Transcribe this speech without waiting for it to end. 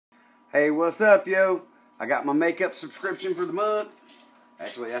Hey, what's up, yo? I got my makeup subscription for the month.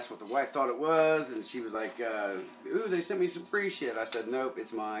 Actually, that's what the wife thought it was, and she was like, ooh, they sent me some free shit. I said, nope,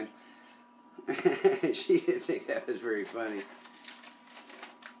 it's mine. She didn't think that was very funny.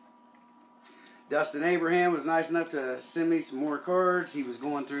 Dustin Abraham was nice enough to send me some more cards. He was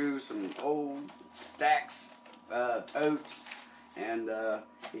going through some old stacks, totes, and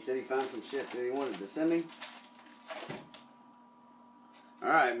he said he found some shit that he wanted to send me.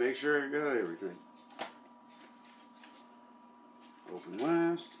 Alright, make sure I got everything. Open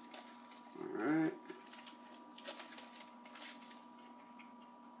last. Alright.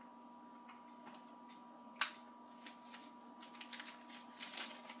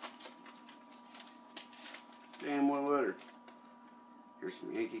 Damn, what letter? Here's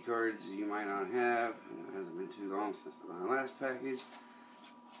some Yankee cards you might not have. It hasn't been too long since my last package.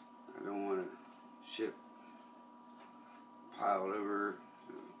 I don't want to ship piled over.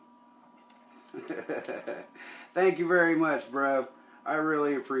 Thank you very much, bro. I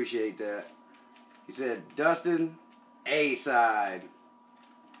really appreciate that. He said, Dustin, A-side.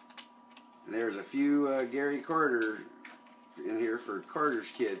 And there's a few Gary Carter in here for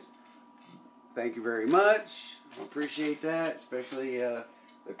Carter's kids. Thank you very much. I appreciate that, especially the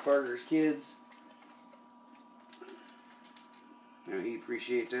Carter's kids. He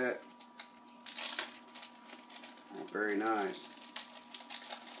appreciate that. Oh, very nice.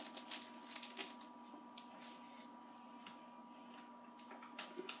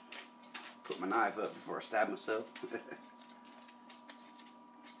 Put my knife up before I stab myself.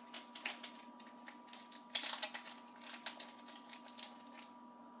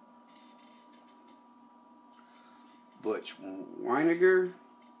 Butch Weiniger.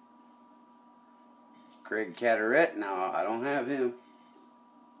 Craig Catterett. No, I don't have him.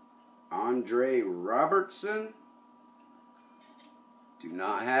 Andre Robertson. Do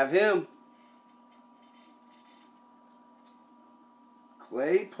not have him.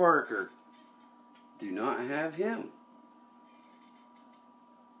 Clay Parker. Do not have him.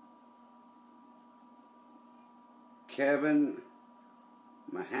 Kevin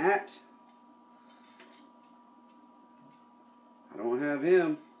Mahat. I don't have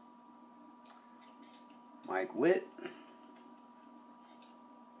him. Mike Witt.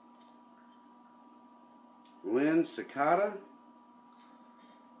 Lynn Sakata.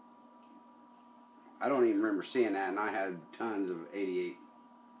 I don't even remember seeing that, and I had tons of 88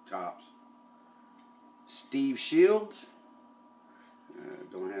 tops. Steve Shields.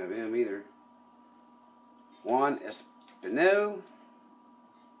 Don't have him either. Juan Espino.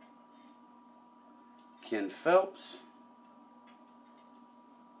 Ken Phelps.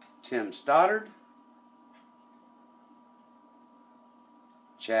 Tim Stoddard.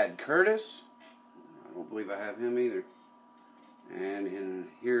 Chad Curtis. I don't believe I have him either. And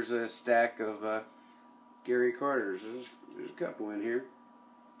here's a stack of Gary Carter's. There's a couple in here.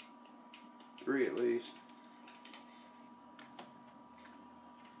 3 at least.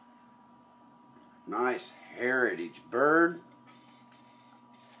 Nice heritage bird.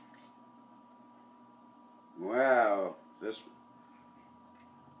 Wow.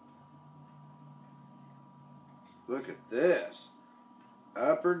 Look at this.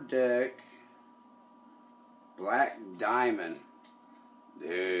 Upper Deck Black Diamond.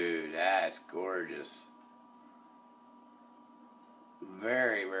 Dude, that's gorgeous.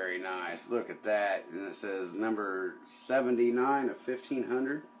 Very, very nice. Look at that. And it says number 79 of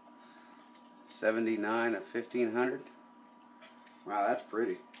 1500. 79 of 1500. Wow, that's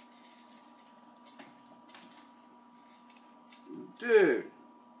pretty. Dude.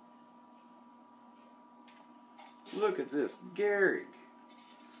 Look at this. Gary.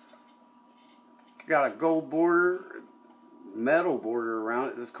 Got a gold border, metal border around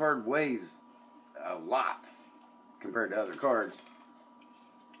it. This card weighs a lot compared to other cards.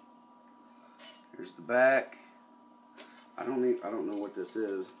 Here's the back. I don't know what this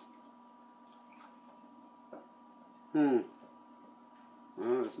is. Well,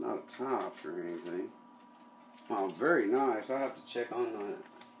 it's not a Topps or anything. Wow, very nice. I'll have to check on that.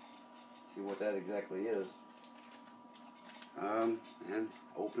 See what that exactly is. And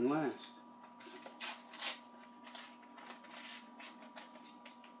open last.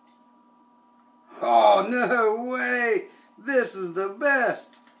 Oh, no way! This is the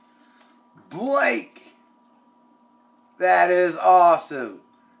best! Blake! That is awesome.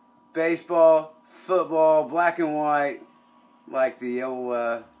 Baseball, football, black and white. Like the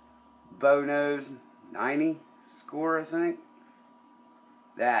old Bo-Nose 90 score, I think.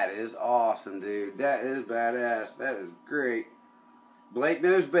 That is awesome, dude. That is badass. That is great. Blake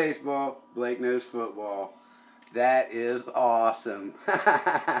knows baseball. Blake knows football. That is awesome.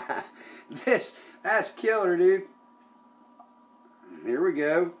 That's killer, dude. Here we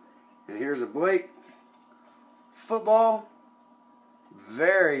go. And here's a Blake football.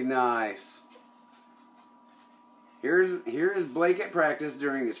 Very nice. Here's Blake at practice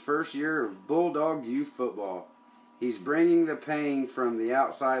during his first year of Bulldog youth football. He's bringing the pain from the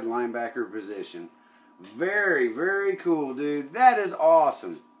outside linebacker position. Very, very cool, dude. That is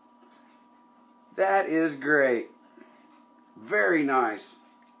awesome. That is great. Very nice.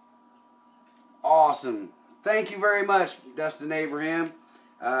 Awesome. Thank you very much, Dustin Abraham.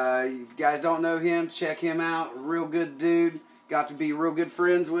 You guys don't know him, check him out. Real good dude. Got to be real good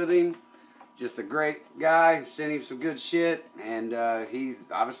friends with him. Just a great guy. Sent him some good shit, and he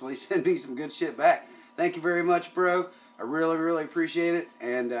obviously sent me some good shit back. Thank you very much, bro. I really, really appreciate it.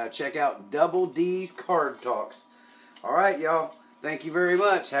 And check out Double D's Card Talks. All right, y'all. Thank you very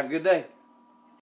much. Have a good day.